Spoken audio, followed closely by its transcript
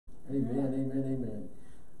Amen, amen, amen.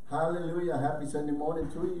 Hallelujah. Happy Sunday morning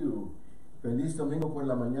to you. Feliz domingo por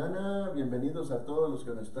la mañana. Bienvenidos a todos los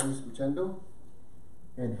que nos están escuchando.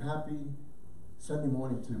 And happy Sunday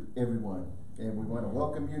morning to everyone. And we want to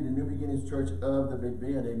welcome you to New Beginnings Church of the Big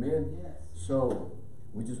Bend. Amen. Yes. So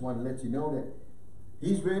we just want to let you know that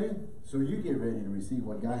He's ready, so you get ready to receive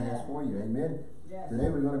what God has for you. Amen. Yes. Today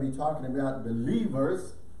we're going to be talking about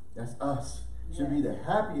believers. That's us. Should be the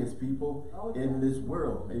happiest people in this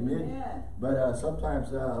world. Amen. Amen. But sometimes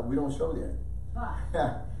we don't show that.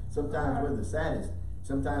 Sometimes we're the saddest.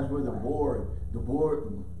 Sometimes we're the bored.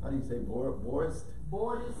 How do you say bored?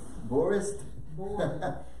 Boredest.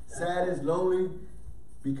 Saddest, lonely,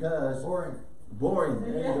 because boring.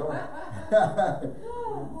 There you go.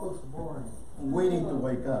 Boring. We need to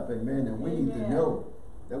wake up, amen, and we need to know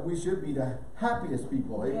that we should be the happiest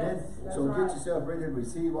people, amen. Yes, so get yourself ready to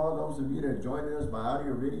receive all those of you that are joining us by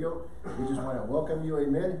audio or video. We just want to welcome you,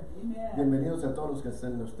 amen. Bienvenidos a todos los que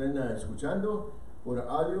nos estén escuchando por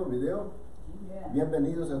audio, video.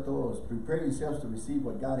 Bienvenidos a todos. Prepare yourselves to receive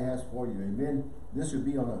what God has for you, amen. This should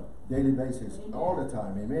be on a daily basis, all the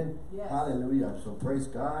time, amen. Yes. Hallelujah. So praise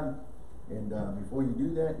God. And before you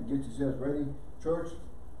do that, get yourselves ready, church.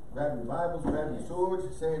 Grab your Bibles, grab your swords,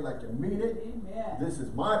 say it like you mean it. Amen. This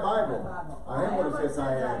is my Bible. I am what it says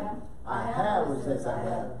I am. I have what it says I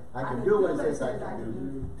have. I can do what it says I can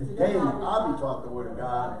do. Today I'll be taught the Word of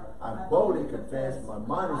God. I boldly confess. My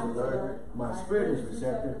mind is alert. My spirit is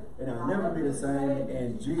receptive. And I'll never be the same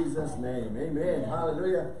in Jesus' name. Amen.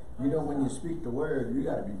 Hallelujah. You know, when you speak the Word, you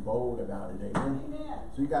got to be bold about it. Amen.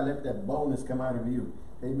 So you got to let that boldness come out of you.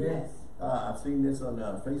 Amen. I've seen this on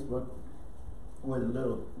Facebook, where the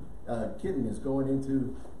little kitten is going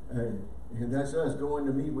into, and that's us going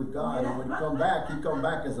to meet with God. And when he come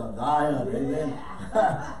back as a lion. Amen.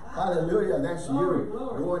 Hallelujah. That's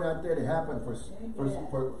you going out there to happen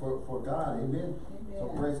for God. Amen. So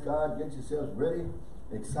praise God. Get yourselves ready,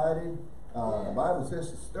 excited. The Bible says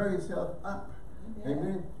to stir yourself up.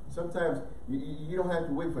 Amen. Sometimes you don't have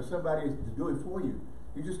to wait for somebody to do it for you.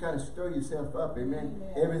 You just got to stir yourself up, amen.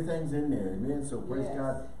 Everything's in there, amen. So praise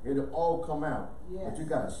God, it'll all come out. But you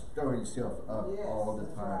got to stir yourself up all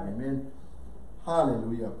the time, amen.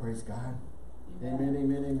 Hallelujah, praise God. Amen,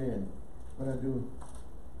 amen, amen. What I do?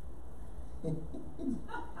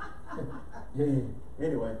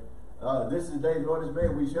 Anyway, this is the day the Lord has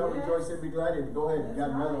made. We shall rejoice and be glad in it. Go ahead, got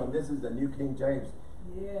another one. This is the New King James.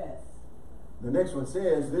 Yes. The next one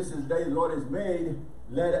says, this is the day the Lord has made.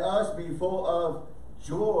 Let us be full of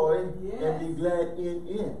joy and be glad in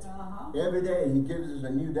it. Every day he gives us a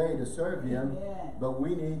new day to serve him, but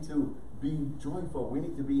we need to be joyful. We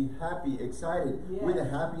need to be happy, excited. We're the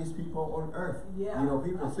happiest people on earth. You know,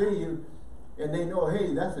 people see you and they know,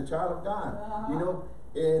 hey, that's a child of God. You know,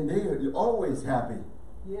 and they're always happy.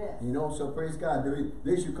 You know, so praise God.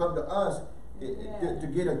 They should come to us to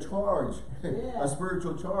get a charge, a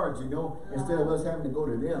spiritual charge, you know, instead of us having to go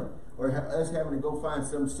to them or us having to go find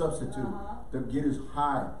some substitute to get us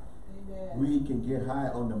high. We can get high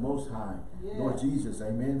on the Most High, Lord Jesus.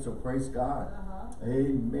 Amen. So praise God.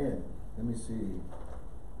 Amen. Let me see.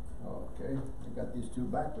 Okay, I got these two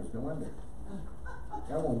backwards. No wonder.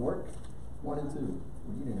 That won't work. 1 and 2.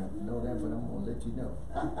 Well, you didn't have to know that, but I'm going to let you know.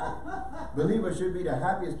 Believers should be the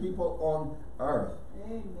happiest people on earth.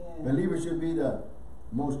 Amen. Believers should be the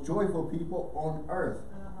most joyful people on earth.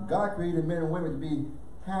 God created men and women to be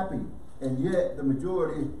happy, and yet the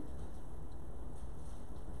majority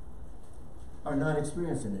are not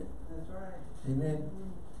experiencing it. That's right. Amen.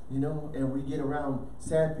 You know, and we get around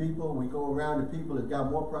sad people. We go around the people that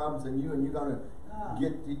got more problems than you, and you're going to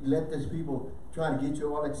let these people try to get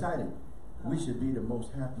you all excited. We should be the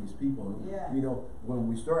most happiest people. You know, when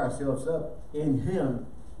we stir ourselves up in Him,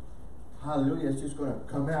 hallelujah, it's just going to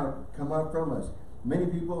come out from us. Many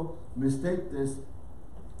people mistake this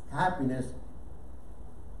happiness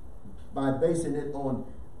by basing it on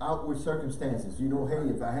outward circumstances. You know, hey,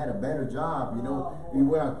 if I had a better job, you know, you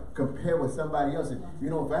want to compare with somebody else. You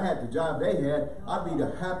know, if I had the job they had, I'd be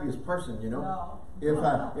the happiest person, you know. If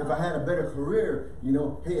I had a better career, you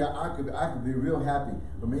know, hey, I could be real happy.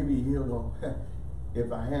 Or maybe, you know,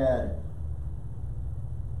 if I had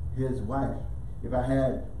his wife, if I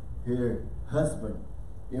had her husband,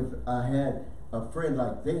 if I had a friend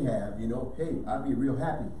like they have, you know, hey, I'd be real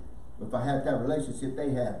happy. If I had that relationship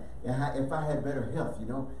they have, if I had better health, you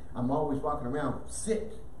know, I'm always walking around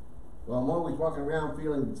sick. Well, I'm always walking around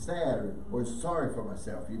feeling sad or sorry for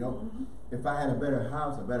myself, you know. If I had a better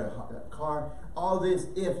house, a better car, all this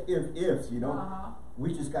ifs, you know.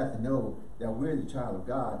 We just got to know that we're the child of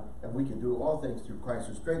God, and we can do all things through Christ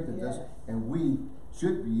who strengthens us, and we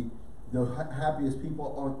should be the happiest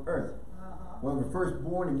people on earth. When we're first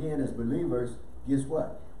born again as believers, guess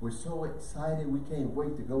what? We're so excited, we can't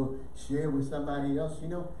wait to go share with somebody else, you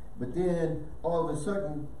know. But then, all of a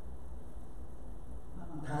sudden,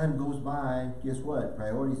 time goes by, guess what?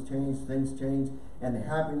 Priorities change, things change, and the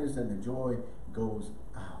happiness and the joy goes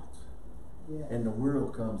out. Yes. And the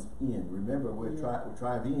world comes in. Remember, we're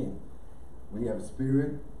triune. We have a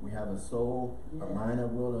spirit, we have a soul, a mind, a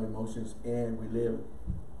will, and emotions, and we live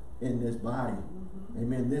in this body.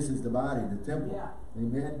 Amen. This is the body, the temple.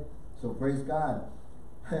 Amen. So praise God.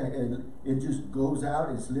 And it just goes out,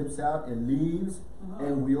 it slips out, it leaves,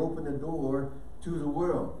 and we open the door to the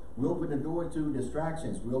world. We open the door to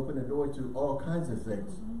distractions. We open the door to all kinds of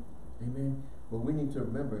things. Amen. But we need to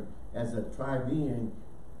remember, as a tri-being,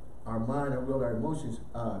 our mind, our will, our emotions,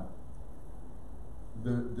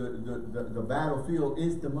 the battlefield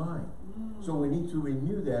is the mind. So we need to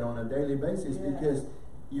renew that on a daily basis, because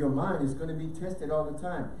your mind is going to be tested all the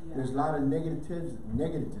time. There's a lot of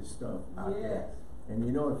negative stuff out there. And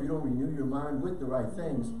you know, if you don't renew your mind with the right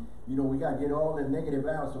things, you know, we got to get all the negative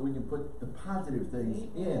out so we can put the positive things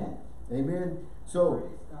in. Amen. So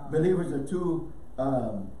believers are too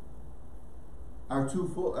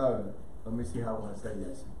full. Let me see how I want to say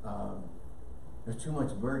this. There's too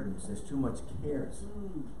much burdens. There's too much cares.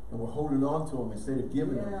 And we're holding on to them instead of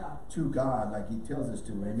giving them to God like he tells us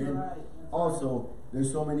to. Amen. Also,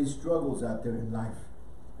 there's so many struggles out there in life.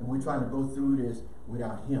 And we're trying to go through this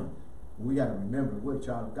without him. We got to remember, we're a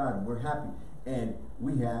child of God and we're happy. And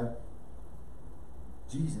we have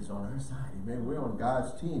Jesus on our side. Amen. We're on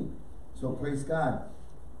God's team. So praise God.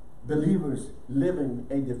 Believers living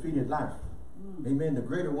a defeated life. Amen. The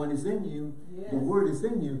greater one is in you. The word is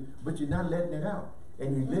in you, but you're not letting it out.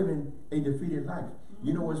 And you're living a defeated life.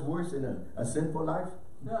 You know what's worse than a sinful life?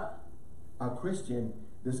 A Christian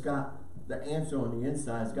that's got the answer on the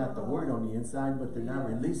inside, has got the word on the inside, but they're not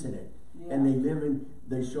releasing it. And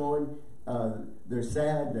they're showing, they're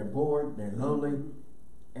sad, they're bored, they're lonely,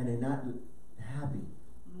 and they're not happy.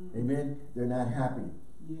 Amen. They're not happy.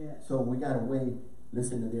 So we got to wait.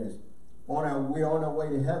 Listen to this. We're on our way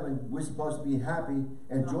to heaven. We're supposed to be happy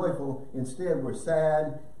and joyful. Instead, we're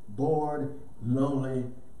sad, bored, lonely,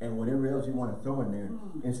 and whatever else you want to throw in there.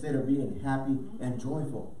 Instead of being happy and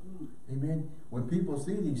joyful. Amen. When people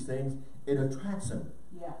see these things, it attracts them.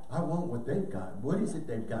 I want what they've got. What is it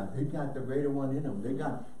they've got? They've got the greater one in them. They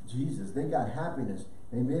got Jesus. They got happiness.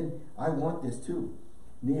 Amen. I want this too.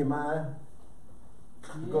 Nehemiah.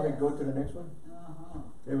 Go ahead, go to the next one.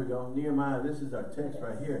 There we go. Nehemiah, this is our text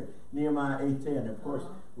right here. Nehemiah 8:10. Of course,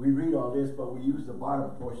 we read all this, but we use the bottom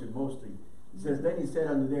portion mostly. It says, then he said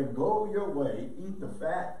unto them, go your way, eat the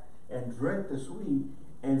fat, and drink the sweet,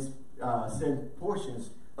 and send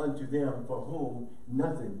portions unto them for whom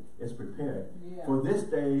nothing is prepared. For this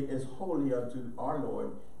day is holy unto our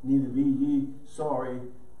Lord, neither be ye sorry,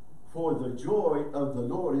 for the joy of the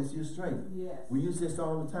Lord is your strength. We use this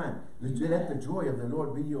all the time. Let the joy of the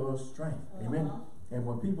Lord be your strength. Amen. And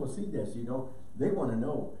when people see this, you know, they want to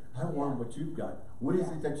know, I want what you've got. What is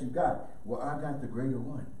it that you've got? Well, I've got the greater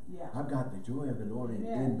one. I've got the joy of the Lord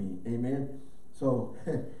in me. Amen. So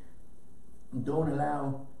don't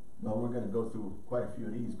allow. Well, we're going to go through quite a few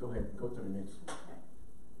of these. Go ahead, go to the next.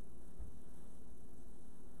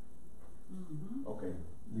 Okay,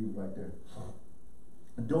 leave it right there.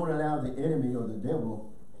 Don't allow the enemy or the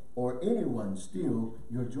devil or anyone steal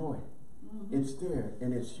your joy. It's there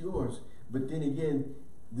and it's yours. But then again,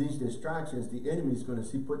 these distractions, the enemy is going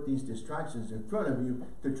to put these distractions in front of you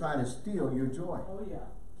to try to steal your joy.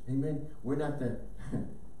 Amen. We're not to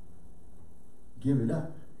give it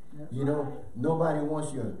up. You know, nobody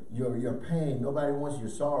wants your pain. Nobody wants your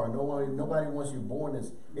sorrow. Nobody wants your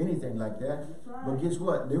bornness, anything like that. But guess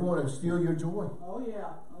what? They want to steal your joy.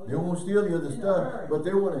 They won't steal the other stuff, but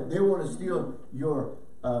they want to steal your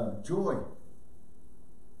joy.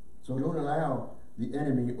 So don't allow the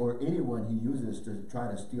enemy or anyone he uses to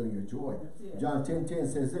try to steal your joy. John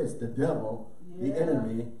 10:10 says this: the devil, the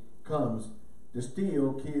enemy, comes to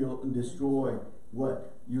steal, kill, and destroy what?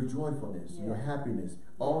 Your joyfulness, your happiness.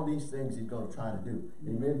 All these things he's going to try to do.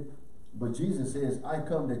 Amen. But Jesus says, I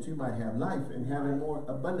come that you might have life and have it more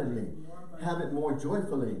abundantly. Have it more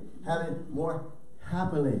joyfully. Have it more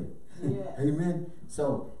happily. Amen.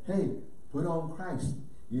 So, hey, put on Christ.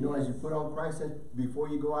 You know, as you put on Christ before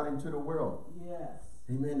you go out into the world.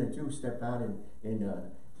 Amen. That you step out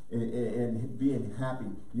and being happy.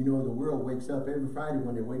 You know, the world wakes up every Friday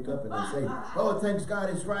when they wake up and they say, oh, thanks God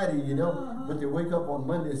it's Friday, you know. But they wake up on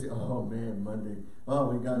Monday and say, oh man, Monday. Oh,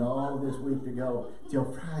 we got all this week to go till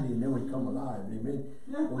Friday, and then we come alive. Amen.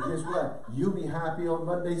 Well, guess what? You'll be happy on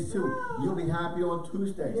Mondays too. You'll be happy on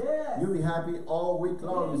Tuesdays. Yes. You'll be happy all week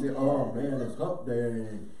long. You say, oh man, it's hump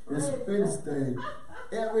day. It's Wednesday.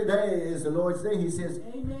 Every day is the Lord's day. He says,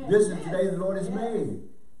 this is the day the Lord has made.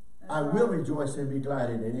 I will rejoice and be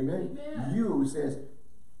glad in it. Amen. You says,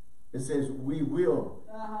 it says we will.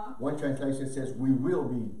 One translation says we will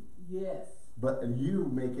be. Yes. But you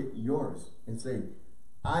make it yours and say,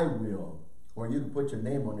 I will. Or you can put your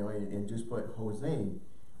name on there and just put Jose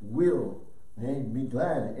will. And be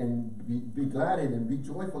glad and be glad in it and be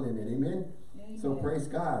joyful in it. Amen. So praise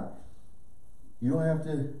God. You don't have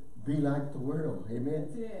to be like the world. Amen.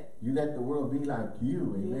 That's it. You let the world be like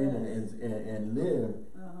you. Amen. Yes. And live.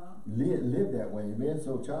 Live that way. Amen.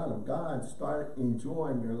 So child of God, start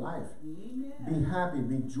enjoying your life. Amen. Be happy.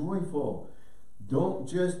 Be joyful. Don't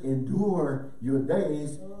just endure your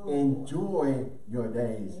days. Enjoy your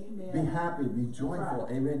days. Amen. Be happy. Be joyful.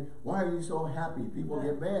 Right. Amen. Why are you so happy? People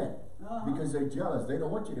get mad because they're jealous. They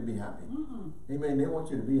don't want you to be happy. Amen. They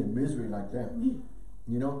want you to be in misery like that.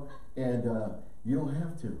 You know, and you don't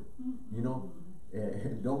have to. You know,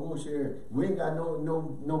 don't go share. We ain't got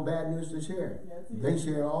no bad news to share. They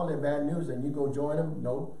share all their bad news, and you go join them.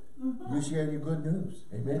 No. You share your good news.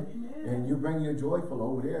 Amen. And you bring your joyful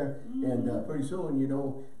over there, and pretty soon, you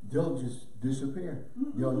know, they'll just disappear.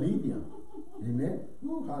 They'll leave you. Amen.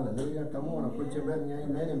 Ooh, hallelujah. Come on, I'll put your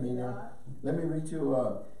amen in me now. Let me read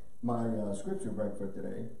you my scripture break for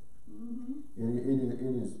today. It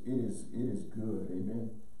is good.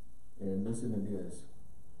 Amen. And listen to this.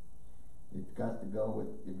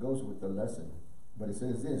 It goes with the lesson. But it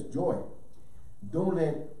says this: joy. Don't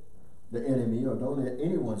let the enemy or don't let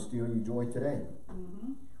anyone steal your joy today.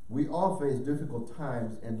 We all face difficult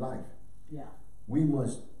times in life. We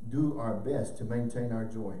must do our best to maintain our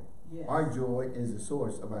joy. Our joy is the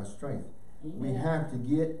source of our strength. We have to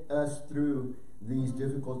get us through these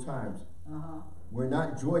difficult times. We're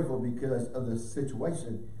not joyful because of the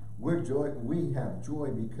situation. We have joy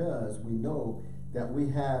because we know that we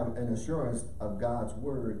have an assurance of God's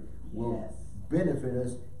word will benefit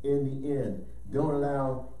us in the end. Don't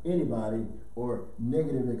allow anybody or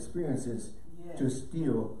negative experiences to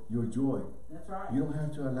steal your joy. That's right. You don't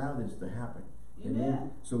have to allow this to happen.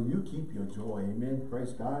 Amen. So you keep your joy. Amen.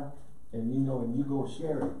 Praise God. And you know, and you go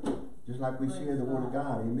share it. Just like we share the word of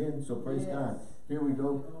God. Amen. So praise God. Here we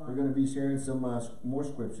go. We're going to be sharing some more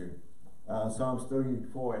scripture. Psalms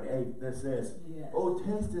 34 and 8 that says, oh,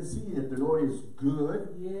 taste and see that the Lord is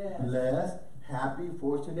good, blessed, happy,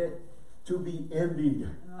 fortunate. To be envied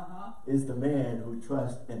is the man who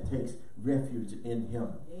trusts and takes refuge in him.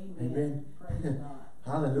 Amen.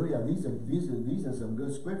 Hallelujah. These are some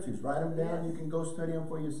good scriptures. Write them down. You can go study them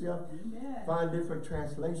for yourself. Find different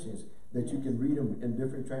translations that you can read them in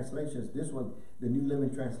different translations. This one, the New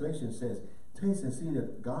Living Translation, says, taste and see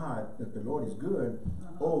that that the Lord is good.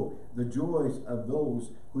 Oh, the joys of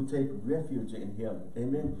those who take refuge in him.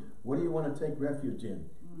 Amen. What do you want to take refuge in?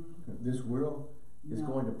 This world is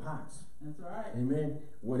going to pass. That's right. Amen.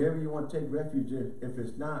 Whatever you want to take refuge in, if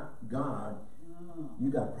it's not God,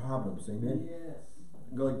 you got problems. Amen. Yes.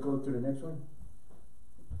 Go to the next one.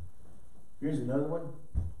 Here's another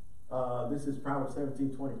one. This is Proverbs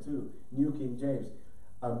 17:22, New King James.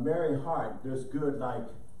 A merry heart does good like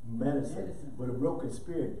medicine, but a broken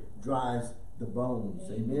spirit dries the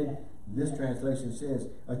bones. Amen. This translation says,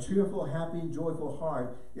 a cheerful, happy, joyful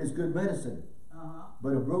heart is good medicine, but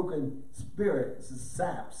a broken spirit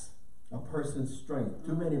saps a person's strength.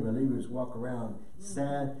 Too many believers walk around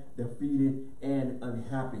sad, defeated, and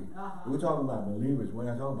unhappy. We're talking about believers. We're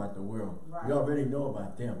not talking about the world. We already know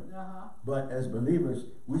about them. But as believers,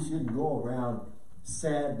 we shouldn't go around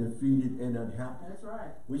sad, defeated, and unhappy. That's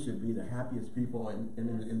right. We should be the happiest people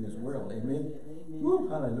in this world. Amen. Woo,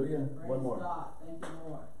 hallelujah. Praise one more. God. Thank you,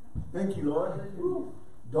 Lord. Thank you, Lord. Woo.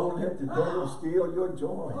 Don't let the devil steal your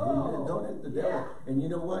joy. Amen. Don't let the devil. And you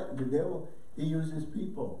know what? The devil, he uses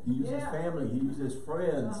people. He uses family. He uses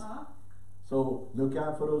friends. So look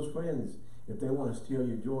out for those friends. If they want to steal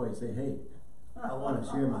your joy, say, hey, I want to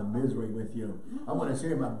share my misery with you. I want to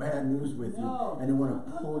share my bad news with you. And they want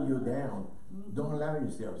to pull you down. Don't allow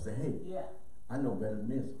yourself to say, hey, I know better than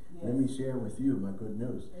this. Let me share with you my good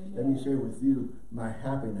news. Let me share with you my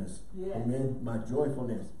happiness. Amen. My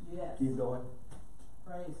joyfulness. Keep going.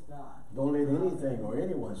 Praise God. Don't let anything or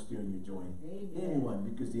anyone steal your joy. Anyone,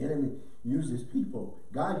 because the enemy uses people.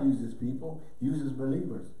 God uses people, uses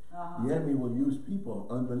believers. The enemy will use people,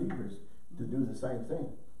 unbelievers, to do the same thing.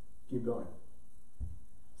 Keep going.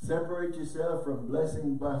 Separate yourself from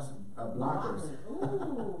blessing blockers.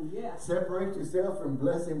 Ooh, yeah. Separate yourself from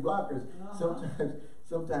blessing blockers.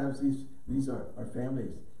 Sometimes these are our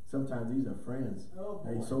families. Sometimes these are friends. Oh,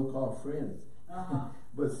 so-called friends.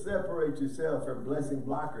 But separate yourself from blessing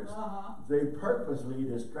blockers. They purposely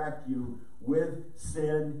distract you with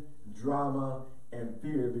sin, drama, and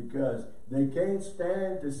fear because they can't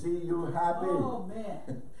stand to see you happy. Oh,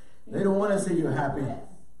 man. They don't want to see you happy. Yes.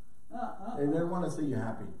 They don't want to see you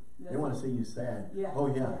happy. Yes. They want to see you sad. Yeah. Oh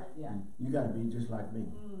yeah. Yeah. You got to be just like me.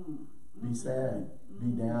 Be sad. Be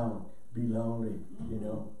down. Be lonely. You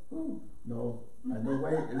know. No. No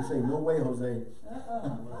way. They say no way, Jose.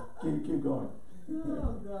 Keep going.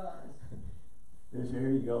 Oh gosh. Here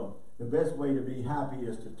you go. The best way to be happy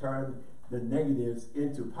is to turn the negatives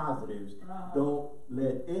into positives. Don't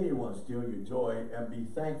let anyone steal your joy and be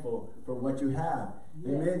thankful for what you have.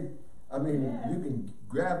 Yes. Amen. I mean, you can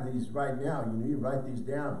grab these right now. You write these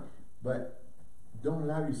down, but don't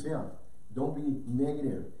allow yourself. Don't be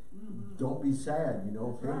negative. Don't be sad.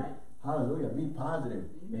 That's right. Hallelujah. Be positive.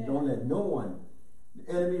 Amen. And don't let no one, the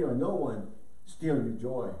enemy or no one, steal your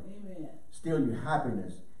joy. Amen. Steal your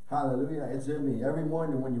happiness. Hallelujah. It's in me. Every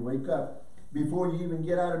morning when you wake up, before you even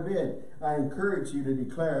get out of bed, I encourage you to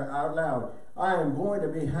declare out loud, I am going to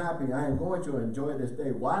be happy. I am going to enjoy this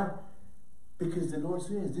day. Why? Because the Lord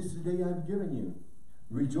says, this is the day I've given you.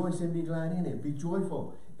 Rejoice and be glad in it. Be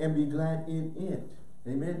joyful and be glad in it.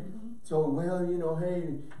 Amen? So, well,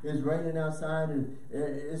 hey, it's raining outside and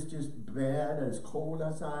it's just bad and it's cold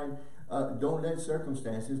outside. Don't let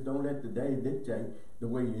circumstances, don't let the day dictate the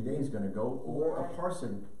way your day is going to go, or a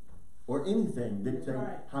person or anything dictate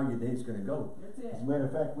how your day is going to go. As a matter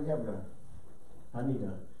of fact, I need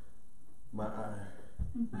my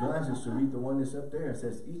glasses to read the one that's up there. It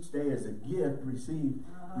says, each day is a gift, receive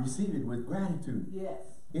it with gratitude.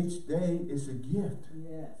 Yes. Each day is a gift.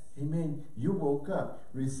 Yes. Amen. You woke up,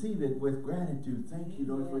 receive it with gratitude. Thank you,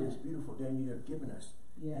 Lord, for this beautiful day you have given us.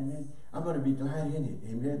 Yes. Amen. I'm going to be glad in it.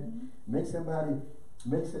 Amen. Make the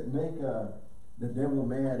devil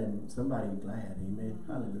mad and somebody glad. Amen.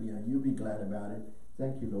 Hallelujah. You be glad about it.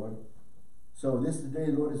 Thank you, Lord. So this is the day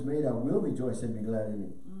the Lord has made. I will rejoice and be glad in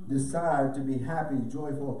it. Decide to be happy,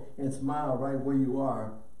 joyful, and smile right where you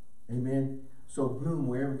are. Amen. So bloom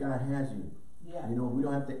wherever God has you. Yeah. We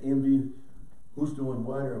don't have to envy who's doing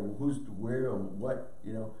what or who's where or what,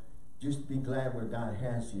 Just be glad where God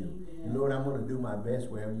has you. And Lord, I'm going to do my best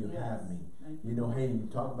wherever you have me. Hey, you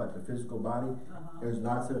talk about the physical body. There's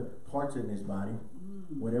lots of parts in this body.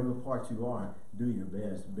 Whatever part you are, do your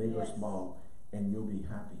best, big or small, and you'll be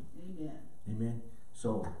happy. Amen. Amen.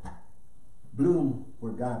 So, bloom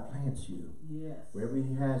where God plants you. Yes. Wherever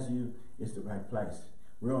He has you, it's the right place.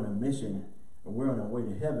 We're on a mission, and we're on our way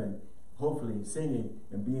to heaven, hopefully singing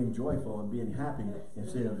and being joyful and being happy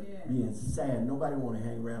instead of being sad. Nobody want to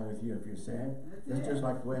hang around with you if you're sad. That's just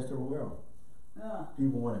like the rest of the world.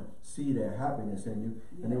 People want to see their happiness in you,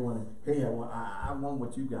 and they want to, hey, I want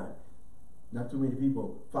what you got. Not too many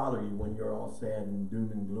people follow you when you're all sad and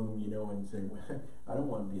doom and gloom, and say, well, I don't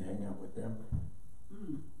want to be hanging out with them.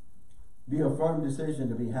 Be a firm decision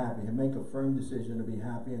to be happy, and make a firm decision to be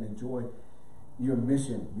happy and enjoy your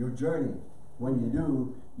mission, your journey. When you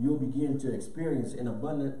do, you'll begin to experience an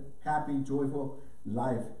abundant, happy, joyful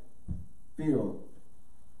life filled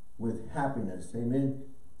with happiness. Amen.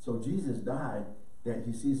 So Jesus died that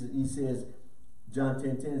he says, John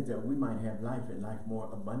 10:10, that we might have life and life more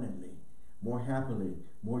abundantly, more happily,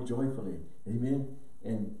 more joyfully. Amen.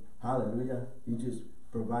 And hallelujah, He just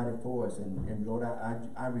provided for us. And Lord,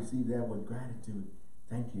 I receive that with gratitude.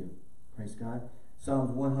 Thank you. Praise God.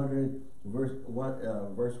 Psalms 100 verse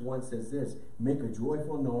 1 says this, make a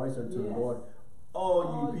joyful noise unto the Lord,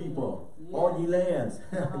 all ye people, all ye lands.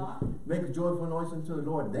 Make a joyful noise unto the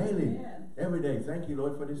Lord daily, every day. Thank you,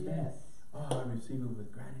 Lord, for this day. Oh, I receive it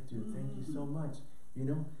with gratitude. Thank you so much.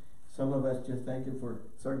 Some of us just thank Him for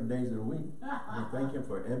certain days of the week. We thank Him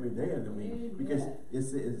for every day of the week because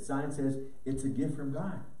the sign says it's a gift from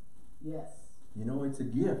God. Yes. It's a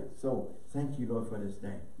gift. So thank you, Lord, for this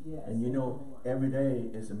day. Yes. And every day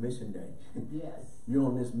is a mission day. You're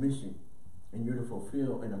on this mission, and you're to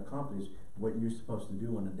fulfill and accomplish what you're supposed to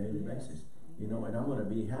do on a daily basis. And I'm going to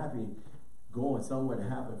be happy going somewhere to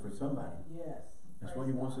happen for somebody. That's what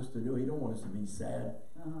He wants us to do. He don't want us to be sad.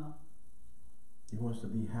 He wants to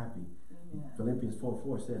be happy. Philippians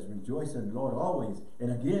 4:4 says, rejoice in the Lord always.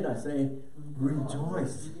 And again I say,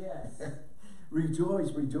 rejoice.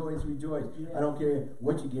 Rejoice, rejoice, rejoice. I don't care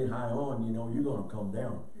what you get high on, you're going to come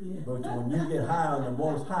down. But when you get high on the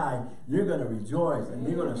Most High, you're going to rejoice and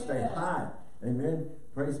you're going to stay high. Amen.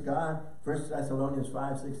 Praise God. 1 Thessalonians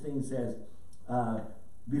 5:16 says,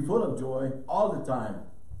 be full of joy all the time.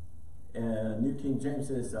 New King James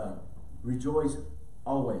says, rejoice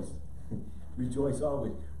always. Rejoice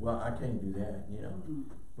always. Well, I can't do that, you know.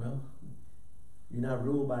 Well, you're not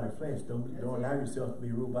ruled by the flesh. Don't allow yourself to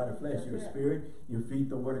be ruled by the flesh. Your spirit, you feed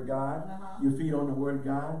the word of God. You feed on the word of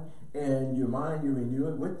God. And your mind, you renew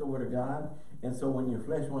it with the word of God. And so when your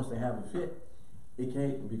flesh wants to have a fit, it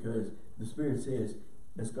can't, because the spirit says,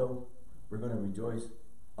 let's go. We're going to rejoice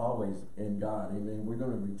always in God. Amen. We're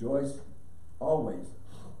going to rejoice always.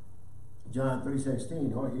 John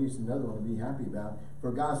 3:16, oh, here's another one to be happy about.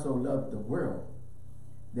 For God so loved the world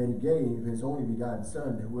that he gave his only begotten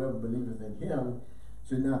Son, that whoever believeth in him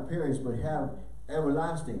should not perish, but have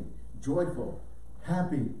everlasting, joyful,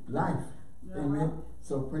 happy life. Amen.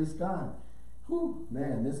 So praise God. Whew,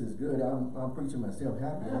 man, this is good. I'm preaching myself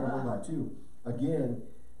happy. I don't know about you. Again,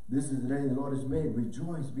 this is the day the Lord has made.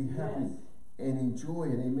 Rejoice, be happy, and enjoy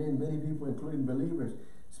it. Amen. Many people, including believers,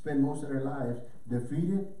 spend most of their lives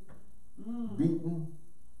defeated, beaten,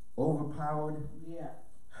 overpowered,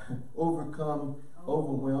 overcome,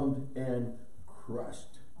 overwhelmed, and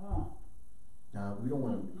crushed. Now, we don't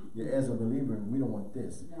want, as a believer, we don't want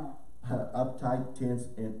this. Uptight, tense,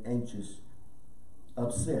 and anxious,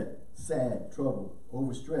 upset, sad, troubled,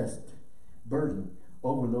 overstressed, burdened,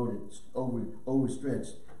 overloaded,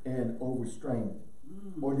 overstretched, and overstrained,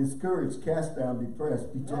 or discouraged, cast down,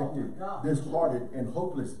 depressed, dejected, disheartened, and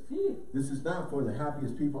hopeless. This is not for the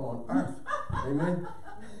happiest people on earth. Amen.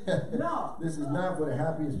 No. This is not for the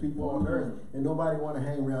happiest people on earth, and nobody want to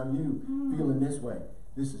hang around you feeling this way.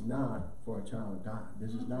 This is not for a child of God.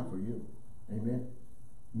 This is not for you. Amen.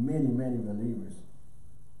 Many believers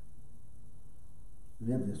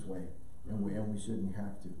live this way, and we shouldn't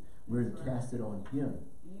have to. We're to cast it on him.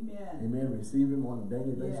 Amen. Amen. Receive him on a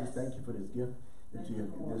daily basis. Yes. Thank you for this gift that you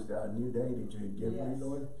have, this new day that you have given me,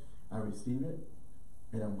 Lord. I receive it,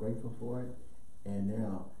 and I'm grateful for it. And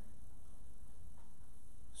now,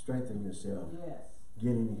 strengthen yourself.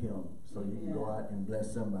 Get in him so you can go out and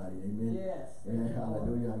bless somebody. Amen. And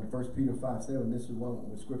hallelujah. In 1 Peter 5:7, this is one of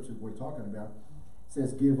the scriptures we're talking about. It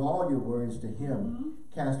says, give all your worries to him.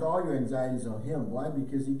 Cast all your anxieties on him. Why?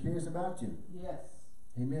 Because he cares about you.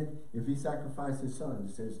 Amen. If he sacrificed his son,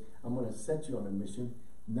 he says, I'm going to set you on a mission.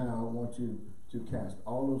 Now I want you to cast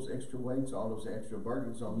all those extra weights, all those extra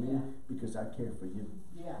burdens on me, because I care for you.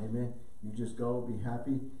 Amen. You just go, be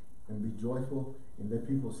happy, and be joyful, and let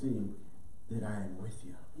people see that I am with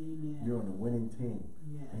you. You're on a winning team.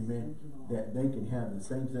 Amen. That they can have the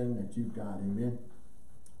same thing that you've got. Amen.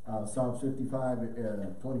 Psalm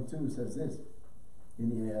 55:22 says this. In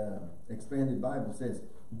the expanded Bible says,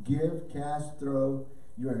 give, cast, throw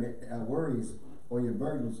your worries or your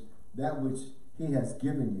burdens, that which he has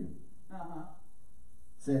given you.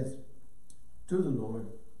 Says to the Lord,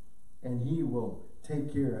 and he will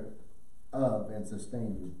take care of and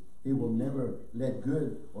sustain you. He will never let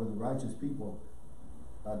good or the righteous people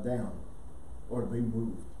down or be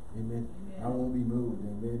moved. Amen. I won't be moved.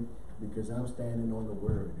 Amen. Because I'm standing on the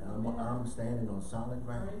word. I'm standing on solid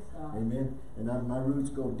ground. Amen. And my roots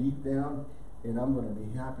go deep down, and I'm going to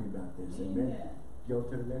be happy about this. Amen. Go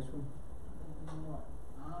to the next one.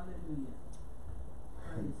 Hallelujah.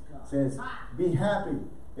 It says, be happy.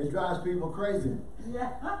 It drives people crazy.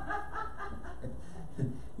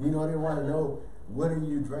 You know, they want to know, what are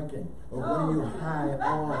you drinking? Or what are you high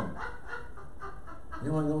on? They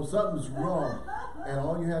want to know something's wrong. And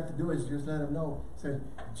all you have to do is just let them know. Say,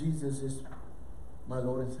 Jesus is my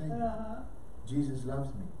Lord and Savior. Jesus loves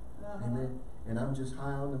me. Amen. And I'm just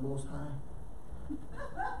high on the Most High.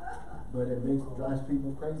 But it drives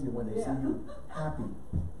people crazy when they see you happy.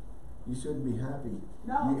 You shouldn't be happy.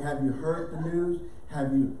 Have you heard the news?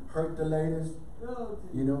 Have you heard the latest?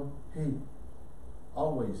 You know, hey,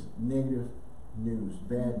 always negative news,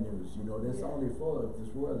 bad news. You know, that's all they're full of.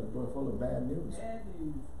 This world is full of bad news.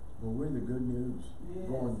 But we're the good news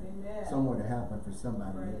going somewhere to happen for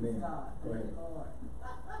somebody. Amen. Go ahead.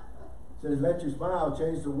 It says, let your smile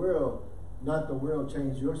change the world, not the world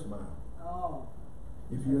change your smile.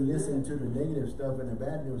 If you're listening to the negative stuff and the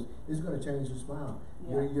bad news, it's going to change your smile.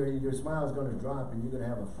 Your smile is going to drop, and you're going to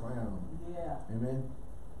have a frown. Amen.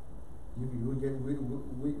 We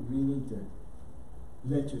need to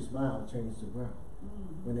let your smile change the world.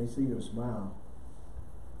 When they see your smile,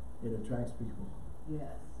 it attracts people.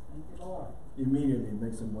 Thank you, Lord. Immediately it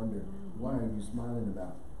makes them wonder, why are you smiling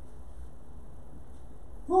about?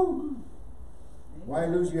 Why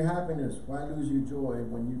lose your happiness? Why lose your joy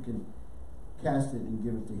when you can cast it and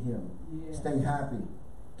give it to him? Stay happy.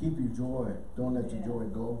 Keep your joy. Don't let your joy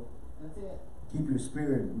go. That's it. Keep your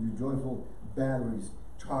spirit and your joyful batteries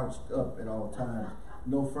charged up at all times.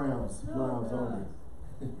 No frowns, smiles only.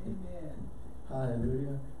 Amen.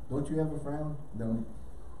 Hallelujah. Don't you have a frown? No.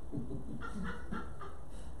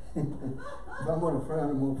 If I'm going to frown,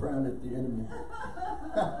 I'm going to frown at the enemy.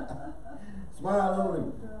 Smile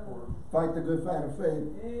only. Fight the good fight of faith.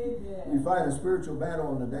 Amen. We fight a spiritual battle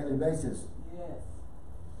on a daily basis, Yes.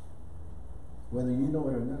 whether you know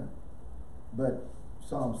it or not. But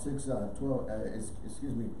Psalm 6:12,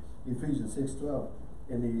 Ephesians 6:12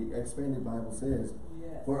 in the Expanded Bible says,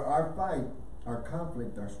 Yes. for our fight, our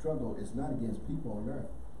conflict, our struggle is not against people on earth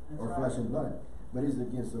That's or right. flesh and blood, but is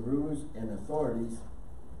against the rulers and authorities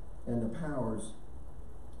and the powers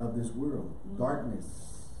of this world,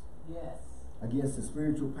 darkness, Yes. against the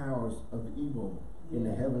spiritual powers of evil in the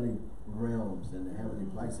Yeah. heavenly realms and the heavenly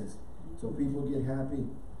places. So people get happy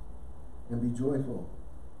and be joyful.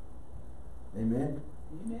 Amen.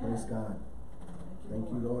 Amen. Praise God. Thank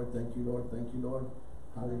you, Lord. Thank you, Lord. Thank you, Lord.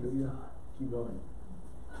 Hallelujah. Keep going.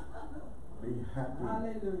 Be happy.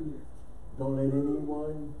 Hallelujah. Don't let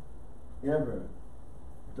anyone ever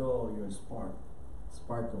dull your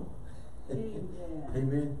sparkle. Amen.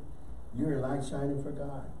 Amen. You're a light shining for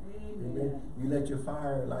God. Amen. Amen. You let your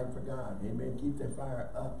fire light for God. Amen. Keep that fire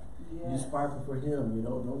up. You Yes. sparkle for Him. You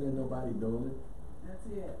know, don't let nobody dull it. That's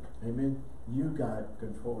it. Amen. You got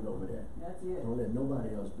control over that. That's it. Don't let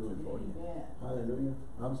nobody else do it for you. Amen. Hallelujah.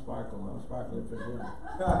 I'm sparkling. I'm sparkling for Him.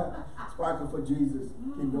 Sparkle for Jesus.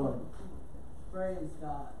 Keep going. Praise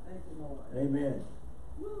God. Thank you, Lord. Amen.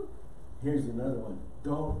 Woo. Here's another one.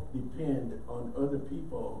 Don't depend on other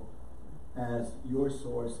people as your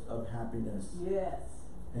source of happiness. Yes.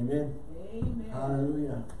 Amen. Amen.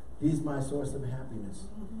 Hallelujah. He's my source of happiness.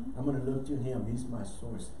 Mhm. I'm going to look to Him. He's my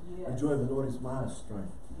source. Yes. The joy of the Lord is my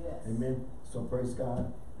strength. Yes. Amen. So praise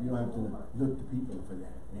God. You don't have to look to people for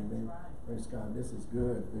that. Amen. That's right. Praise God. This is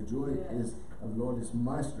good. The joy Yes. is of the Lord is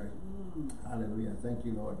my strength. Hallelujah. Thank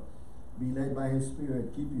you, Lord. Be led by His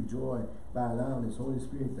Spirit. Keep your joy by allowing His Holy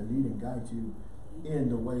Spirit to lead and guide you in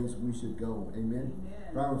the ways we should go. Amen.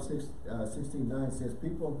 Amen. Proverbs 16:9 says,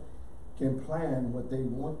 people can plan what they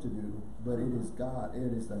want to do, but it is God,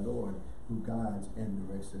 it is the Lord who guides and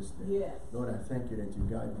directs us there. Yes. Lord, I thank you that you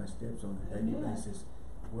guide my steps on a daily Amen. basis,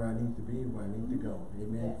 where I need to be, where I need to go.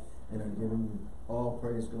 Amen. Yes. And I'm giving you all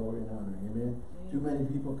praise, glory, and honor. Amen. Too Amen. many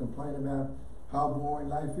people complain about how boring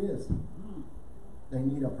life is. They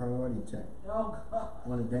need a priority check. Oh, God.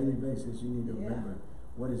 On a daily basis, you need to Yeah. remember,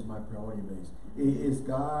 what is my priority base? Is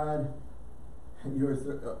God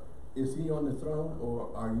is He on the throne, or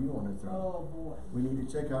are you on the throne? Oh, boy. We need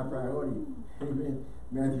to check our priority. Amen.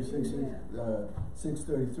 Matthew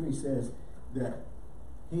 6:33 says that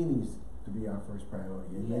He needs to be our first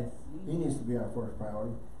priority. Amen. Yes. He needs to be our first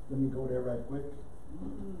priority. Let me go there right quick.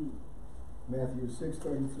 Matthew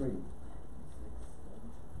 6:33.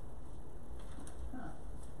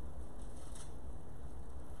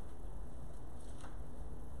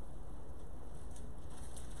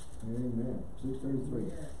 Amen. 6:33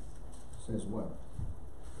 Yes. says what?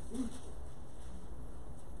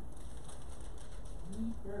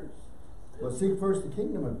 Me first. But seek first the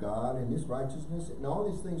kingdom of God and His righteousness, and all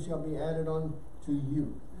these things shall be added on to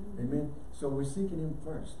you. Amen. So we're seeking Him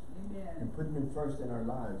first Amen. and putting Him first in our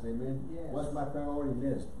lives. Amen. Yes. What's my priority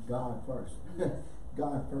list? God first. Yes.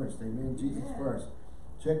 God first. Amen. Jesus Amen. first.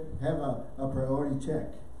 Check. Have a priority check.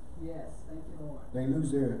 Yes. Thank you, Lord. They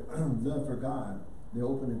lose their love for God. They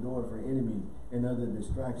open the door for enemy and other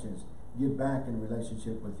distractions. Get back in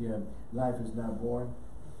relationship with Him. Life is not boring.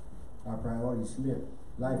 Our priorities slip.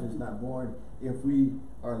 Life is not boring if we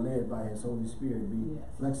are led by His Holy Spirit. Be Yes.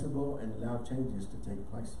 flexible and allow changes to take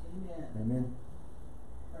place. Amen. Amen.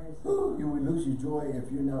 Praise Whew, God. you will lose your joy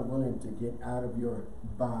if you're not willing to get out of your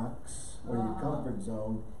box or your Uh-huh. comfort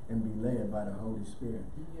zone and be led by the Holy Spirit.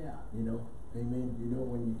 Yeah. You know, amen. You know,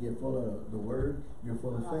 when you get full of the Word, you're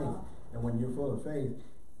full of faith. And when you're full of faith,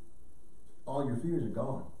 all your fears are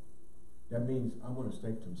gone. That means I'm going to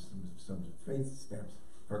take some faith steps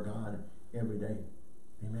for God every day.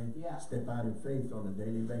 Amen. Yeah. Step out in faith on a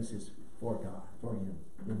daily basis for God, for Him.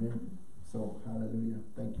 Amen. So, hallelujah.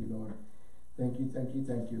 Thank you, Lord. Thank you, thank you,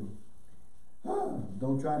 thank you.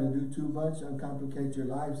 Don't try to do too much. Uncomplicate your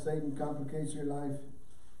life. Satan complicates your life.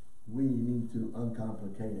 We need to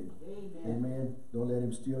uncomplicate it. Amen. Amen. Don't let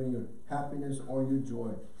him steal your happiness or your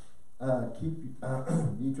joy.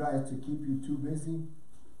 He tries to keep you too busy.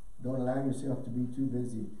 Don't allow yourself to be too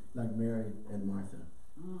busy like Mary and Martha.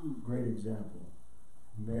 Great example.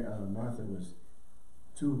 Martha was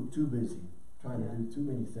too busy, trying to do too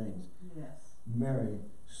many things. Yes. Mary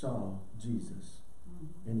saw Jesus,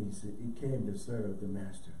 and he came to serve the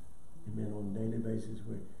Master. Amen. On a daily basis,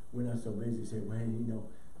 we're not so busy saying, well, you know,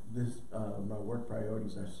 this my work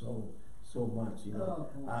priorities are so much, you know.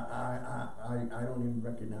 Oh. I don't even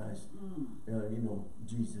recognize, you know,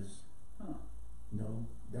 Jesus. Huh. No,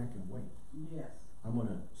 that can wait. Yes. I'm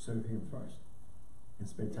gonna serve Him first and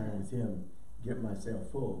spend time with Him. Get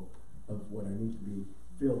myself full of what I need to be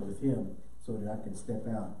filled with Him, so that I can step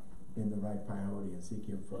out in the right priority and seek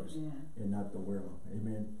Him first, and not the world.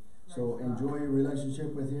 Amen. So enjoy your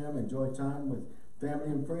relationship with Him. Enjoy time with family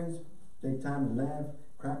and friends. Take time to laugh,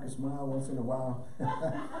 crack a smile once in a while.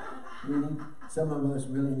 Some of us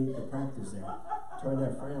really need to practice that. Turn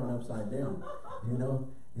that frown upside down. You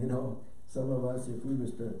know, some of us, if we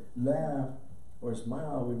was to laugh or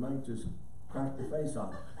smile, we might just crack the face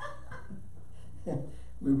off.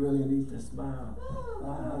 We really need to smile.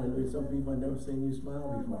 Hallelujah. Some people have never seen you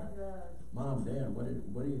smile before. Mom, Dad, what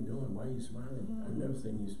are you doing? Why are you smiling? I've never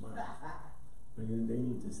seen you smile. But they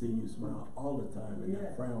need to see you smile all the time and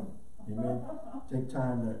not frown. Amen. Take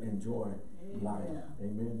time to enjoy life.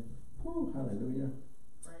 Amen. Woo, hallelujah.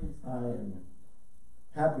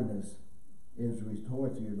 Happiness is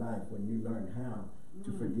restored to your life when you learn how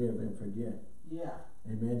to forgive and forget. Yeah.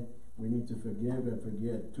 Amen. We need to forgive and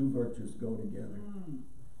forget. Two virtues go together.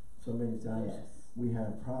 So many times we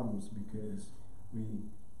have problems because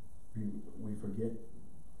we forget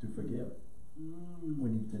to forgive. We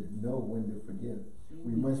need to know when to forgive.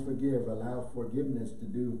 We must forgive. Allow forgiveness to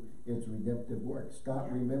do its redemptive work. Stop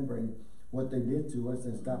remembering what they did to us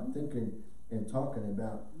and stop thinking and talking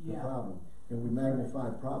about the problem. And we magnify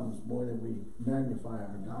problems more than we magnify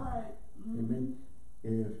our God. Amen.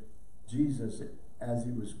 If Jesus,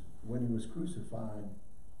 when he was crucified,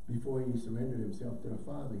 before he surrendered himself to the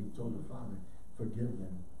Father, he told the Father, forgive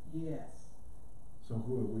them. Yes. So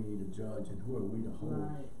who are we to judge, and who are we to hold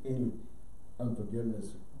any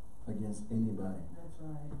unforgiveness against anybody? That's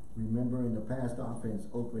right. Remembering the past offense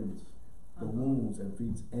opens the wounds and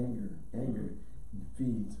feeds anger. Anger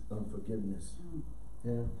feeds unforgiveness.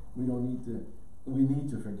 Yeah, we need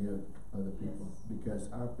to forgive other people because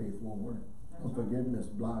our faith won't work. Unforgiveness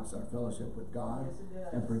blocks our fellowship with God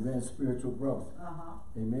and prevents spiritual growth.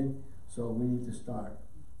 Amen. So we need to start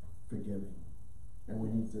forgiving. And we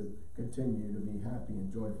need to continue to be happy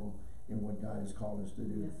and joyful in what God has called us to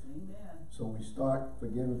do. Yes, amen. So we start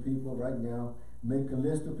forgiving people right now. Make a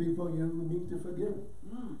list of people you need to forgive.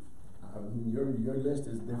 Your list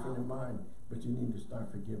is different than mine, but you need to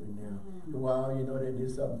start forgiving now. Well, you know, they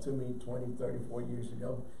did something to me 20, 30, 40 years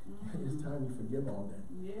ago. It's time you forgive all that.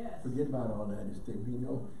 Yes. Forget about all that. You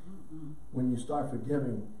know, when you start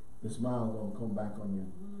forgiving, the smile will come back on you.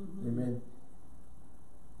 Amen.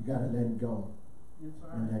 You gotta let it go. That's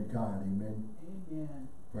right. And let God. Amen. Amen.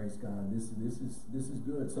 Praise God. This is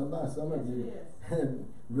good. Some of you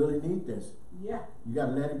really need this. Yeah. You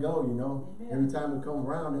gotta let it go, you know. Amen. Every time we come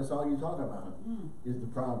around, that's all you talk about is the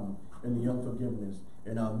problem and the unforgiveness.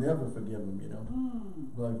 And I'll never forgive them, you know.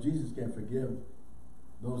 But if Jesus can forgive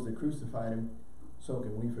those that crucified him, so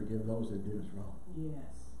can we forgive those that did us wrong.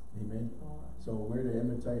 Yes. Amen. So we're to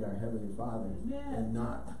imitate our Heavenly Father and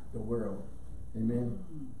not the world. Amen.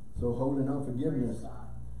 So holding unforgiveness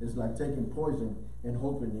is like taking poison and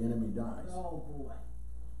hoping the enemy dies. Oh boy.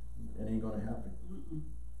 It ain't gonna happen.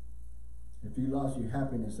 If you lost your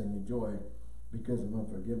happiness and your joy because of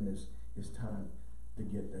unforgiveness, it's time to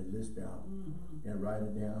get that list out and write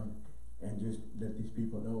it down and just let these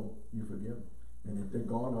people know you forgive them. And if they're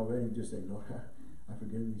gone already, just say, Lord, I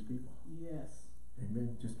forgive these people. Yes.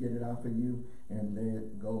 Amen. Just get it out for you and let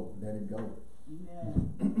it go. Let it go.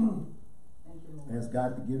 Amen. Thank you, Lord. Ask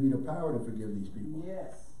God to give you the power to forgive these people.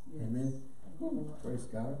 Yes. Amen. Thank you, Lord. Praise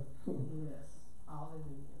God. Yes.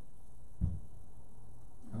 Hallelujah.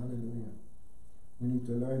 Hallelujah. We need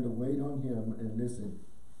to learn to wait on him and listen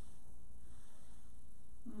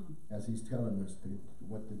as he's telling us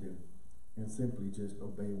what to do. And simply just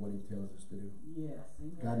obey what he tells us to do. Yes.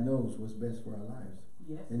 Amen. God knows what's best for our lives.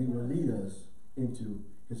 Yes. And he will lead us into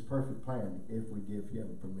his perfect plan if we give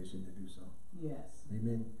him permission to do so. Yes.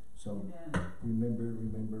 Amen. So Amen.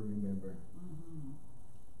 remember.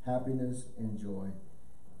 Happiness and joy.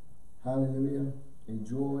 Hallelujah.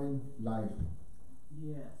 Enjoying life.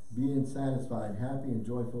 Yes. Being satisfied, happy, and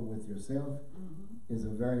joyful with yourself is a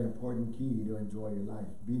very important key to enjoy your life.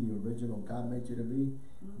 Be the original God made you to be.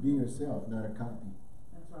 Be yourself, not a copy.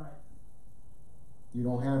 That's right. You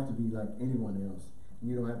don't have to be like anyone else.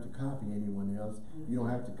 You don't have to copy anyone else. You don't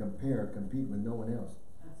have to compete with no one else.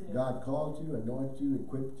 That's it. God called you, anointed you,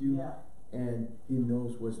 equipped you, and he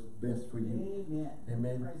knows what's best for you. Amen.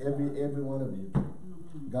 Amen. Every one of you.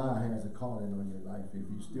 God has a calling on your life. If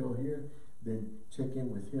you're still here, then check in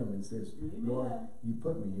with him and says, Amen. Lord, you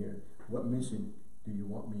put me here. What mission do you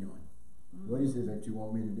want me on? What is it that you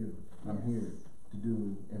want me to do? I'm here to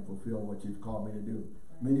do and fulfill what you've called me to do.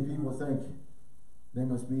 Many people think they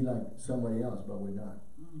must be like somebody else, but we're not.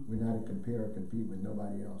 We're not to compare or compete with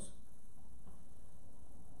nobody else.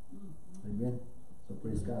 Amen. So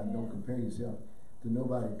praise God. Don't compare yourself to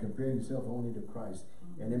nobody. Compare yourself only to Christ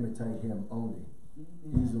and imitate him only.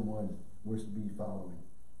 He's the one we're to be following.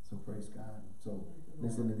 So praise God. So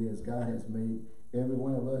listen to this. God has made every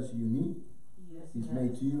one of us unique. Yes, He's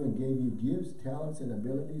made you and gave you gifts, talents, and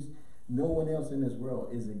abilities. No one else in this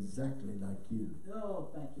world is exactly like you. Oh,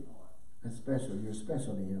 thank you, Lord. That's special. You're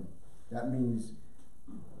special to him. That means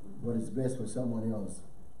what is best for someone else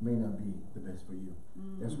may not be the best for you.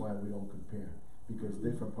 That's why we don't compare. Because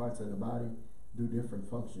different parts of the body do different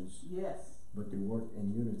functions. Yes. But they work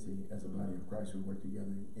in unity as a body of Christ. We work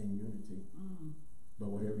together in unity. But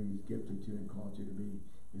whatever he's gifted you and called you to be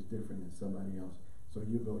is different than somebody else. So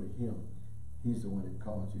you go to him. He's the one that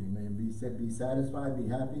called you. Amen. Be satisfied, be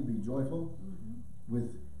happy, be joyful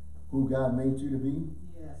with who God made you to be.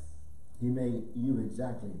 Yes. He made you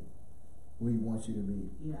exactly who he wants you to be.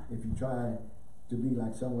 Yeah. If you try to be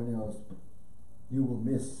like someone else, you will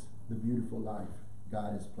miss the beautiful life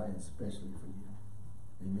God has planned especially for you.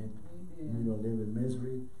 Amen. You're going to live in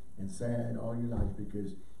misery and sad all your life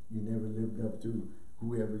because you never lived up to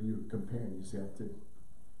whoever you're comparing yourself to.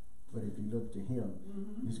 But if you look to him,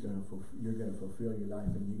 you're going to fulfill your life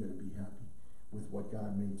and you're going to be happy with what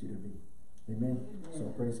God made you to be. Amen. So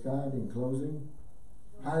praise God. In closing,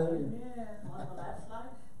 hallelujah.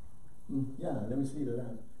 Yeah, let me see the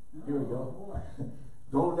last. Here we go.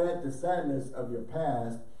 Don't let the sadness of your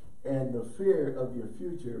past and the fear of your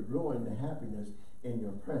future ruin the happiness in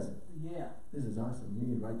your present. Yeah. This is awesome. You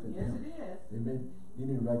need to write that down. Yes, it is. Amen. You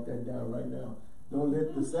need to write that down right now. Don't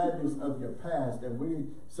let the sadness of your past, and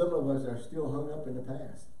some of us are still hung up in the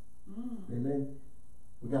past. Amen.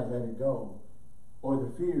 We got to let it go. Or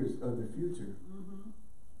the fears of the future.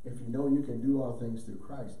 If you know you can do all things through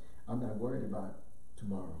Christ, I'm not worried about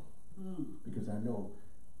tomorrow. Because I know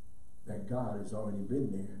that God has already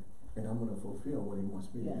been there, and I'm going to fulfill what he wants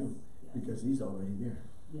me to do. Because he's already there.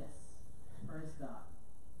 Yes. Praise God.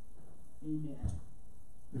 Amen.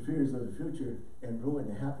 The fears of the future and ruin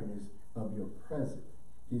the happiness of your present.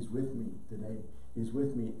 He's with me today. He's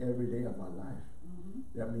with me every day of my life.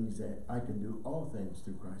 That means that I can do all things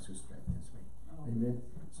through Christ who strengthens me. Amen.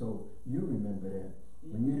 So you remember that.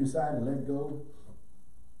 When you decide to let go,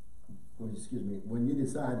 when you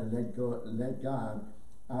decide to let God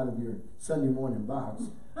out of your Sunday morning box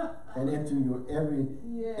and into your every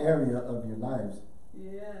area of your lives,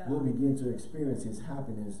 we'll begin to experience his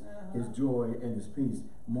happiness, his joy, and his peace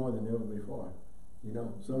more than ever before. You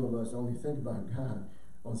know, some of us only think about God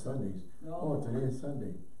on Sundays. Oh, today is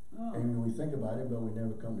Sunday. And we think about it, but we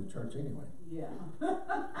never come to church anyway. Yeah.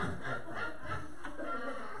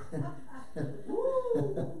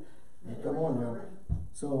 Come on now.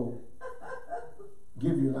 So,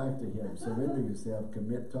 give your life to him. Surrender yourself.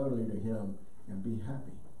 Commit totally to him and be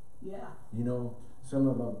happy. Yeah. You know, some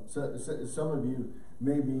of you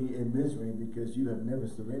may be in misery because you have never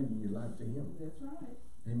surrendered your life to him. That's right.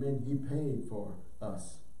 Amen. He paid for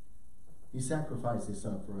us. He sacrificed his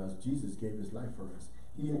son for us. Jesus gave his life for us.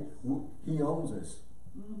 He owns us.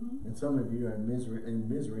 And some of you are in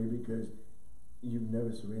misery because you've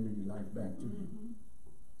never surrendered your life back to him.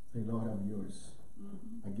 Say, Lord, I'm yours.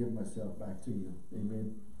 I give myself back to you.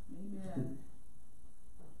 Amen. Amen.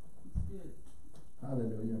 That's good.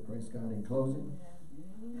 Hallelujah. Praise God. In closing,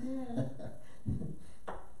 Amen.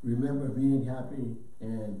 remember being happy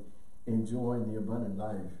and enjoying the abundant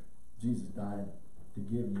life Jesus died to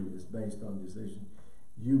give you is based on decision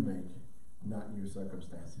you make, not your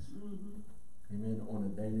circumstances. Amen. On a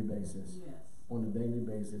daily basis. Yes. On a daily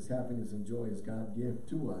basis, happiness and joy is God's gift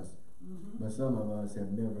to us. But some of us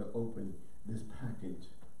have never opened this package.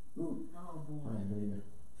 Ooh. Oh boy. Hallelujah.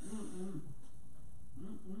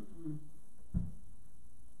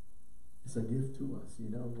 It's a gift to us. You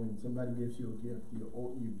know, when somebody gives you a gift,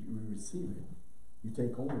 you receive it. You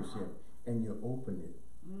take ownership and you open it.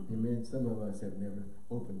 Amen. Some of us have never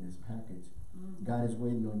opened this package. God is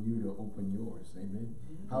waiting on you to open yours. Amen.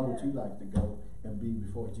 How would you like to go and be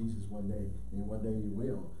before Jesus one day? And one day you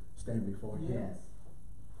will stand before him.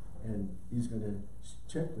 And he's going to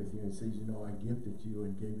check with you and say, you know, I gifted you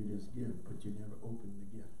and gave you this gift, but you never opened the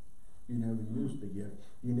gift. You never used the gift.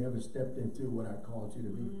 You never stepped into what I called you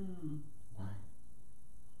to be. Why?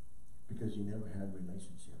 Because you never had a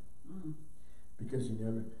relationship. Because you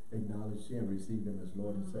never acknowledged him, received him as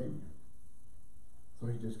Lord and Savior. So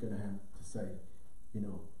he's just going to have to say, you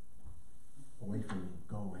know, away from me,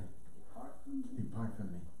 go away, Depart from me. depart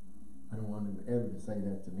from me. I don't want him ever to say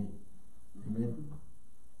that to me. Amen. Praise God.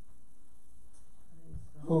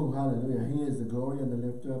 Oh, hallelujah. He is the glory and the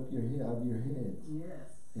lifter up your head, of your heads.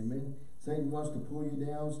 Yes. Amen. Satan wants to pull you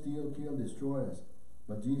down, steal, kill, destroy us.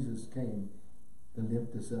 But Jesus came to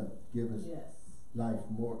lift us up, give us Yes. life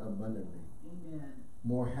more abundantly, Amen.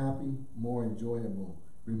 more happy, more enjoyable.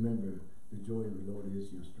 Remember, the joy of the Lord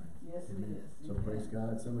is your strength. Yes, it Amen. is. So Amen. praise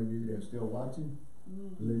God. Some of you that are still watching,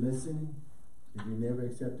 Mm. listening, if you never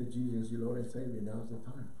accepted Jesus as your Lord and Savior, now's the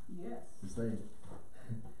time Yes. to say,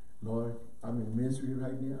 Lord, I'm in misery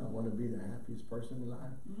right now. I want to be the happiest person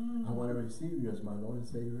alive. Mm. I want to receive you as my Lord and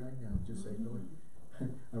Savior right now. Just say, Lord,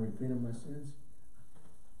 I repent of my sins.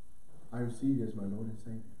 I receive you as my Lord and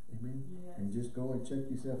Savior. Amen. Yes. And just go and check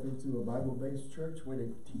yourself into a Bible-based church where they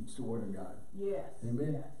teach the Word of God. Yes.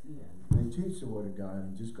 Amen. Yes. Yes. They teach the Word of God,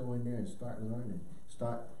 and just go in there and start learning.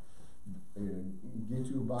 Start, get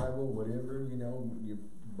you a Bible, whatever, you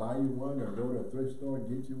buy you one, or go to a thrift store,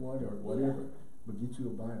 get you one, or whatever. Yeah. But get you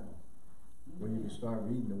a Bible where you can start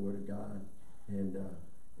reading the Word of God and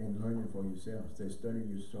learning for yourself. Say, study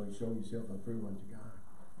yourself, show yourself approved unto God.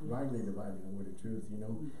 Rightly dividing the word of truth,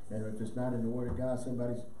 And if it's not in the Word of God,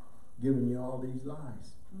 somebody's giving you all these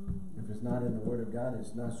lies. If it's not in the Word of God,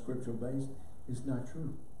 it's not scriptural based, it's not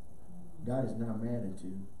true. God is not mad at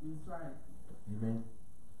you. That's right. Amen.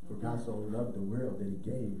 For God so loved the world that he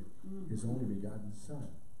gave his only begotten Son.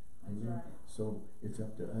 Amen. That's right. So it's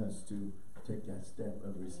up to us to take that step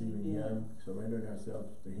of receiving him, surrendering ourselves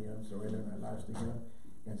to him, surrendering our lives to him,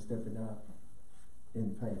 and stepping out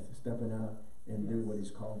in faith, stepping out and do what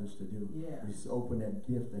he's called us to do. Yes. He's open that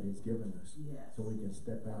gift that he's given us, Yes. so we can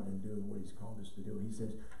step out and do what he's called us to do. He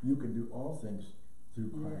says, you can do all things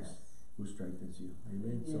through Christ who strengthens you.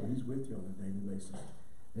 Amen. So he's with you on a daily basis.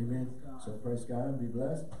 Amen. So praise God, be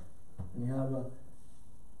blessed, and have a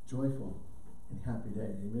joyful and happy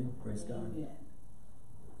day. Amen. Praise God. Amen.